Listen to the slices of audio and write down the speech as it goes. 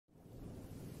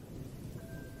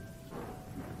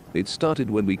It started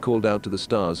when we called out to the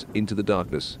stars, into the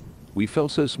darkness. We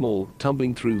felt so small,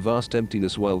 tumbling through vast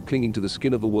emptiness while clinging to the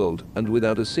skin of the world, and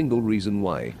without a single reason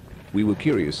why. We were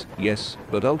curious, yes,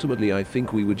 but ultimately I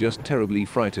think we were just terribly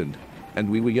frightened. And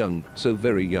we were young, so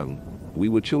very young. We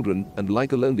were children, and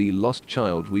like a lonely lost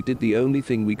child we did the only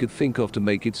thing we could think of to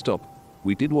make it stop.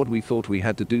 We did what we thought we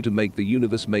had to do to make the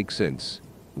universe make sense.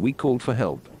 We called for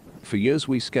help. For years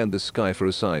we scanned the sky for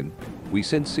a sign. We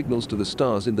sent signals to the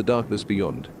stars in the darkness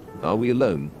beyond. Are we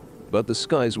alone? But the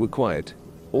skies were quiet.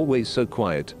 Always so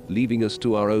quiet, leaving us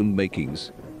to our own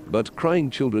makings. But crying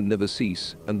children never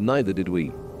cease, and neither did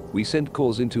we. We sent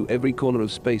calls into every corner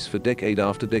of space for decade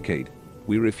after decade.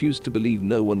 We refused to believe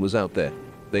no one was out there.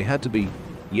 They had to be.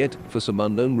 Yet, for some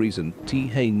unknown reason, T.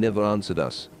 Hayne never answered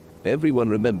us. Everyone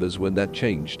remembers when that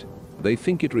changed. They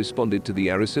think it responded to the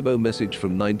Arecibo message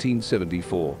from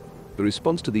 1974. The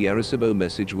response to the Arecibo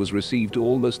message was received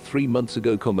almost 3 months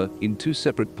ago, in 2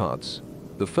 separate parts.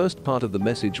 The first part of the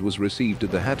message was received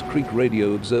at the Hat Creek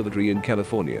Radio Observatory in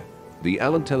California. The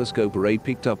Allen telescope array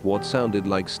picked up what sounded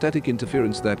like static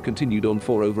interference that continued on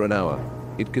for over an hour.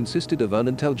 It consisted of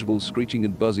unintelligible screeching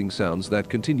and buzzing sounds that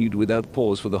continued without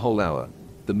pause for the whole hour.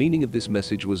 The meaning of this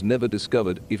message was never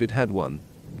discovered, if it had one.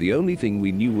 The only thing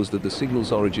we knew was that the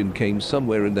signal's origin came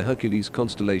somewhere in the Hercules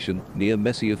constellation, near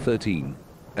Messier 13.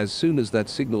 As soon as that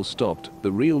signal stopped,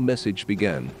 the real message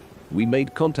began. We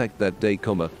made contact that day,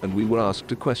 and we were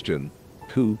asked a question.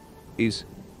 Who is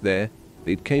there?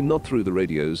 It came not through the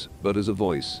radios, but as a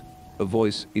voice. A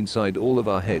voice, inside all of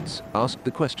our heads, asked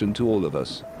the question to all of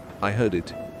us. I heard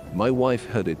it. My wife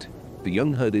heard it. The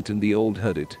young heard it and the old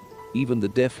heard it. Even the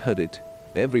deaf heard it.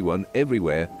 Everyone,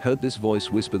 everywhere, heard this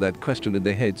voice whisper that question in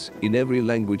their heads, in every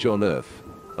language on earth.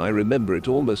 I remember it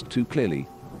almost too clearly.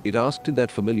 It asked in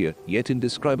that familiar, yet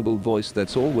indescribable voice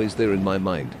that's always there in my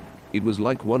mind. It was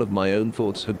like one of my own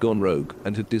thoughts had gone rogue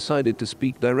and had decided to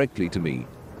speak directly to me.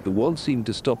 The world seemed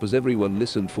to stop as everyone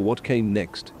listened for what came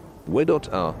next. Where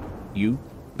are you?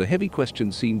 The heavy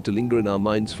question seemed to linger in our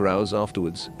minds for hours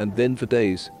afterwards, and then for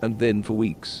days, and then for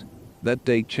weeks. That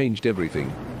day changed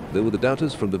everything. There were the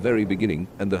doubters from the very beginning,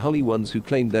 and the holy ones who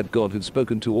claimed that God had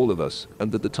spoken to all of us,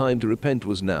 and that the time to repent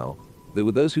was now. There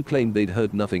were those who claimed they'd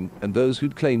heard nothing, and those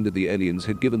who'd claimed that the aliens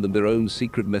had given them their own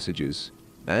secret messages.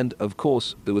 And, of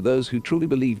course, there were those who truly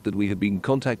believed that we had been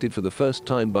contacted for the first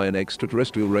time by an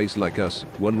extraterrestrial race like us,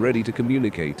 one ready to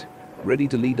communicate, ready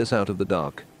to lead us out of the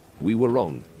dark. We were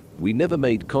wrong. We never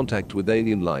made contact with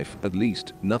alien life, at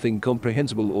least, nothing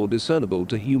comprehensible or discernible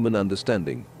to human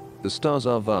understanding. The stars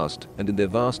are vast, and in their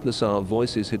vastness our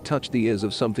voices had touched the ears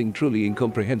of something truly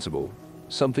incomprehensible.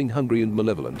 Something hungry and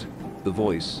malevolent. The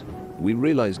voice. We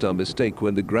realized our mistake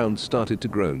when the ground started to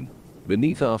groan.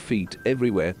 Beneath our feet,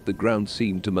 everywhere, the ground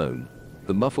seemed to moan.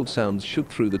 The muffled sounds shook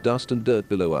through the dust and dirt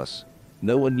below us.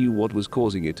 No one knew what was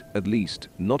causing it, at least,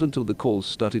 not until the calls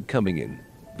started coming in.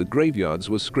 The graveyards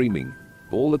were screaming.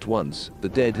 All at once, the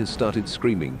dead had started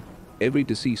screaming. Every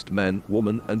deceased man,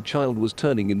 woman, and child was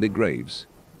turning in their graves.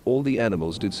 All the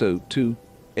animals did so, too.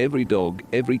 Every dog,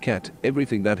 every cat,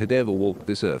 everything that had ever walked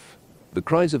this earth. The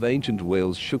cries of ancient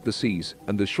whales shook the seas,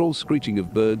 and the shrill screeching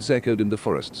of birds echoed in the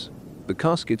forests. The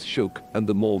caskets shook, and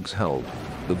the morgues howled.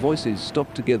 The voices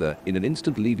stopped together in an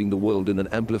instant, leaving the world in an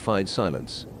amplified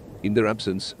silence. In their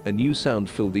absence, a new sound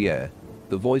filled the air.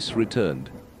 The voice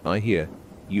returned. I hear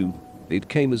you. It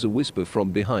came as a whisper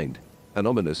from behind. An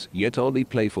ominous, yet oddly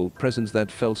playful presence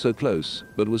that felt so close,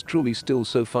 but was truly still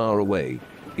so far away.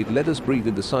 It let us breathe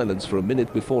in the silence for a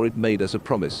minute before it made us a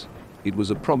promise. It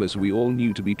was a promise we all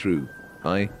knew to be true.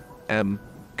 I am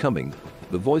coming.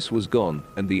 The voice was gone,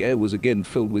 and the air was again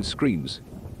filled with screams.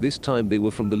 This time they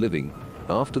were from the living.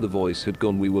 After the voice had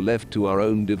gone, we were left to our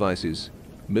own devices.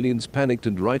 Millions panicked,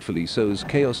 and rightfully so, as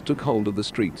chaos took hold of the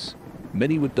streets.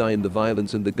 Many would die in the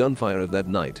violence and the gunfire of that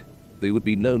night. They would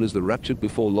be known as the raptured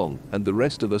before long, and the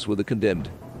rest of us were the condemned.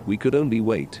 We could only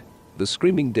wait. The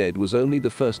screaming dead was only the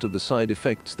first of the side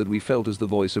effects that we felt as the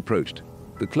voice approached.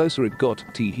 The closer it got,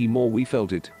 the more we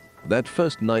felt it. That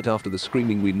first night after the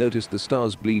screaming, we noticed the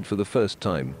stars bleed for the first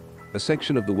time. A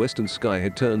section of the western sky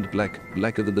had turned black,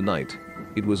 blacker than the night.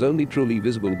 It was only truly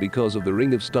visible because of the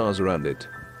ring of stars around it.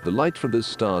 The light from those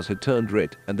stars had turned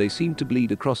red, and they seemed to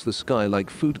bleed across the sky like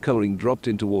food coloring dropped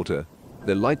into water.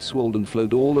 Their light swelled and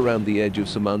flowed all around the edge of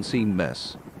some unseen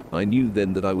mass. I knew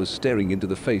then that I was staring into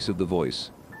the face of the voice.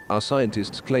 Our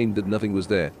scientists claimed that nothing was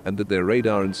there, and that their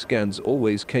radar and scans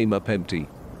always came up empty.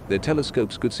 Their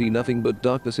telescopes could see nothing but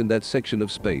darkness in that section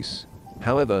of space.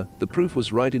 However, the proof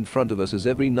was right in front of us, as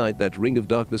every night that ring of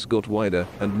darkness got wider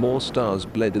and more stars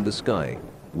bled in the sky.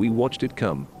 We watched it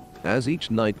come. As each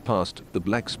night passed, the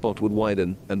black spot would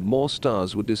widen, and more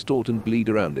stars would distort and bleed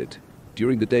around it.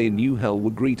 During the day, new hell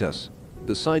would greet us.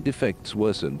 The side effects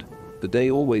worsened. The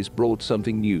day always brought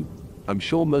something new. I'm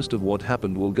sure most of what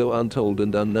happened will go untold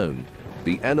and unknown.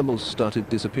 The animals started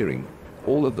disappearing.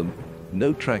 All of them.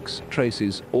 No tracks,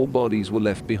 traces, or bodies were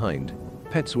left behind.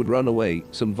 Pets would run away,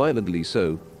 some violently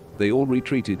so. They all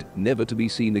retreated, never to be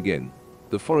seen again.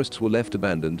 The forests were left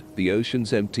abandoned, the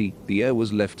oceans empty, the air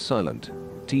was left silent.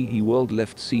 The world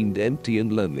left seemed empty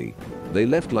and lonely. They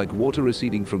left like water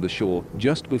receding from the shore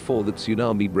just before the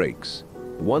tsunami breaks.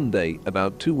 One day,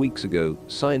 about 2 weeks ago,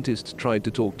 scientists tried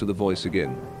to talk to the voice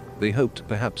again. They hoped,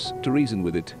 perhaps, to reason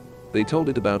with it. They told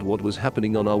it about what was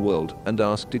happening on our world and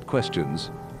asked it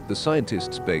questions. The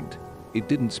scientists begged. It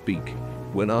didn't speak.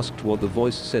 When asked what, the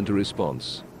voice sent a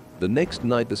response. The next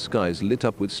night the skies lit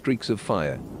up with streaks of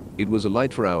fire. It was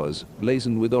alight for hours,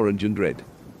 blazoned with orange and red.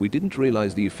 We didn't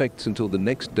realize the effects until the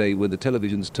next day when the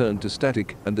televisions turned to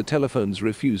static and the telephones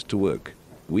refused to work.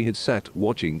 We had sat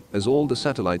watching as all the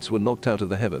satellites were knocked out of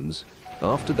the heavens.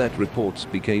 After that, reports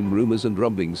became rumors and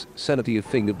rumblings, sanity a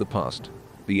thing of the past.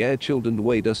 The air chilled and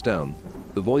weighed us down.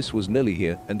 The voice was nearly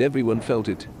here and everyone felt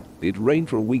it. It rained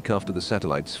for a week after the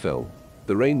satellites fell.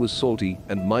 The rain was salty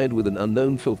and mired with an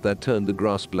unknown filth that turned the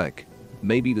grass black.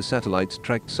 Maybe the satellites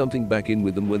tracked something back in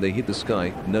with them when they hit the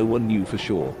sky, no one knew for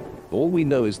sure. All we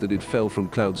know is that it fell from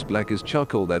clouds black as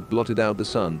charcoal that blotted out the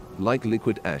sun, like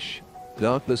liquid ash.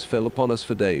 Darkness fell upon us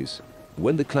for days.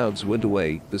 When the clouds went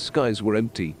away, the skies were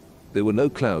empty. There were no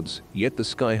clouds, yet the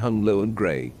sky hung low and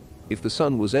grey. If the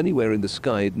sun was anywhere in the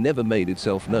sky, it never made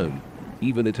itself known.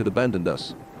 Even it had abandoned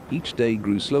us. Each day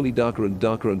grew slowly darker and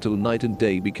darker until night and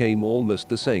day became almost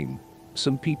the same.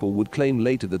 Some people would claim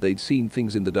later that they'd seen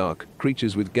things in the dark,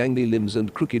 creatures with gangly limbs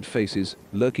and crooked faces,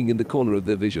 lurking in the corner of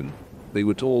their vision. They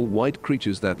were tall, white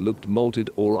creatures that looked molted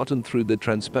or rotten through their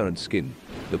transparent skin.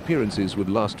 Appearances would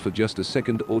last for just a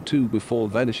second or two before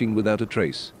vanishing without a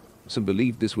trace. Some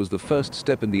believed this was the first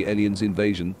step in the aliens'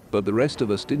 invasion, but the rest of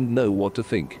us didn't know what to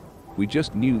think. We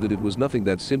just knew that it was nothing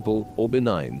that simple or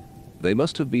benign. They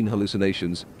must have been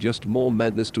hallucinations, just more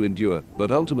madness to endure, but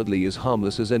ultimately as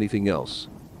harmless as anything else.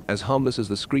 As harmless as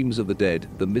the screams of the dead,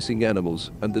 the missing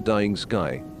animals, and the dying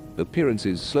sky.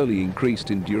 Appearances slowly increased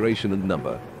in duration and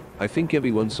number. I think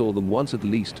everyone saw them once at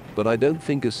least, but I don't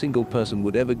think a single person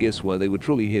would ever guess why they were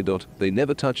truly here. They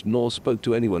never touched nor spoke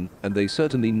to anyone, and they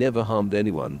certainly never harmed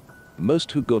anyone.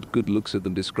 Most who got good looks at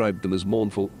them described them as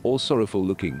mournful or sorrowful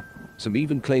looking. Some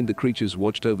even claimed the creatures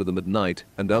watched over them at night,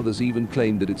 and others even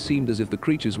claimed that it seemed as if the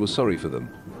creatures were sorry for them.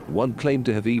 One claimed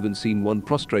to have even seen one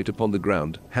prostrate upon the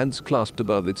ground, hands clasped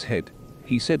above its head.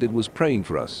 He said it was praying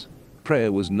for us.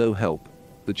 Prayer was no help.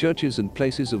 The churches and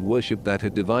places of worship that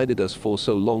had divided us for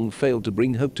so long failed to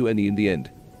bring hope to any in the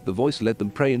end. The voice let them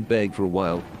pray and beg for a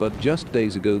while, but just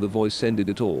days ago the voice ended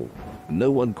it all. No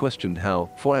one questioned how,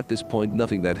 for at this point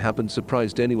nothing that happened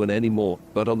surprised anyone anymore,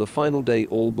 but on the final day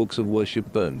all books of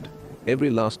worship burned. Every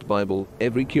last Bible,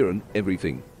 every Quran,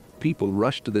 everything. People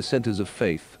rushed to the centers of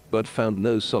faith, but found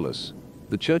no solace.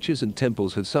 The churches and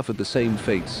temples had suffered the same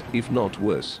fates, if not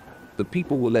worse. The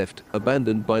people were left,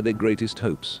 abandoned by their greatest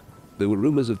hopes. There were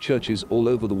rumors of churches all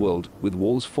over the world, with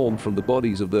walls formed from the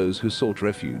bodies of those who sought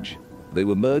refuge. They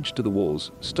were merged to the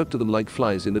walls, stuck to them like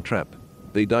flies in a trap.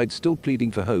 They died still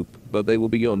pleading for hope, but they were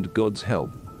beyond God's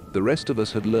help. The rest of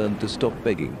us had learned to stop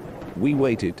begging. We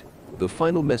waited. The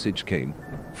final message came.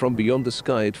 From beyond the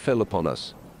sky it fell upon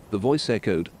us. The voice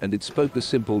echoed, and it spoke the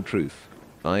simple truth.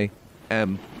 I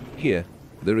am here.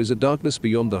 There is a darkness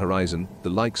beyond the horizon, the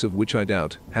likes of which I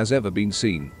doubt has ever been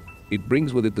seen. It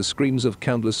brings with it the screams of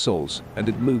countless souls, and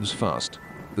it moves fast.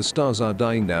 The stars are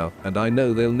dying now, and I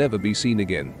know they'll never be seen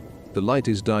again. The light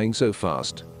is dying so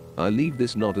fast. I leave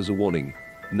this not as a warning.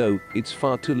 No, it's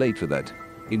far too late for that.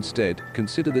 Instead,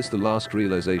 consider this the last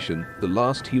realization, the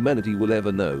last humanity will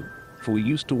ever know. For we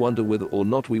used to wonder whether or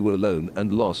not we were alone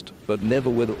and lost, but never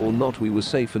whether or not we were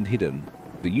safe and hidden.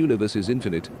 The universe is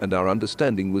infinite, and our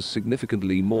understanding was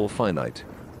significantly more finite.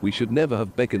 We should never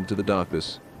have beckoned to the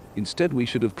darkness. Instead, we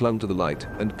should have clung to the light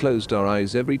and closed our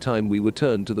eyes every time we were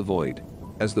turned to the void.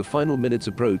 As the final minutes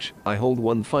approach, I hold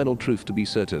one final truth to be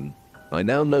certain. I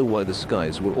now know why the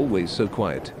skies were always so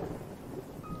quiet.